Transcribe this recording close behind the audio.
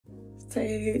So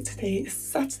today is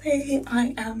Saturday,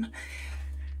 I am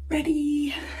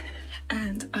ready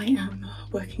and I am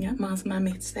working at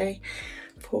Marzamemi today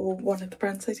for one of the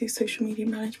brands I do social media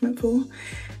management for.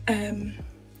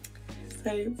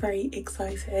 So very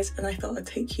excited, and I thought I'd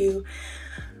take you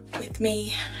with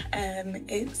me.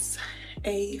 It's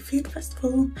a food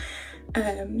festival,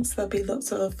 so there'll be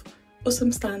lots of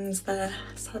awesome stands there.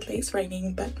 Sadly it's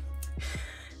raining, but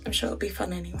I'm sure it'll be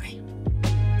fun anyway.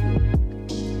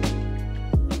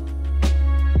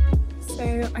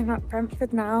 So I'm at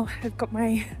Brentford now. I've got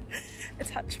my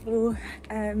attachable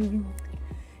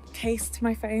case to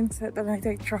my phone so that I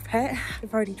don't drop it.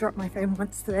 I've already dropped my phone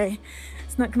once today.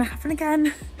 It's not going to happen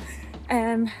again.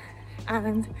 And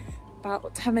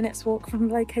about 10 minutes walk from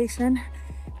the location.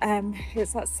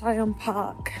 It's at Scion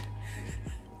Park.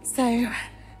 So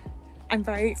I'm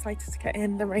very excited to get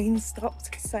in. The rain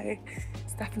stopped, so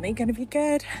it's definitely going to be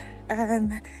good.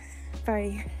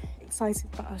 Very excited,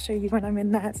 but I'll show you when I'm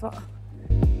in there as well.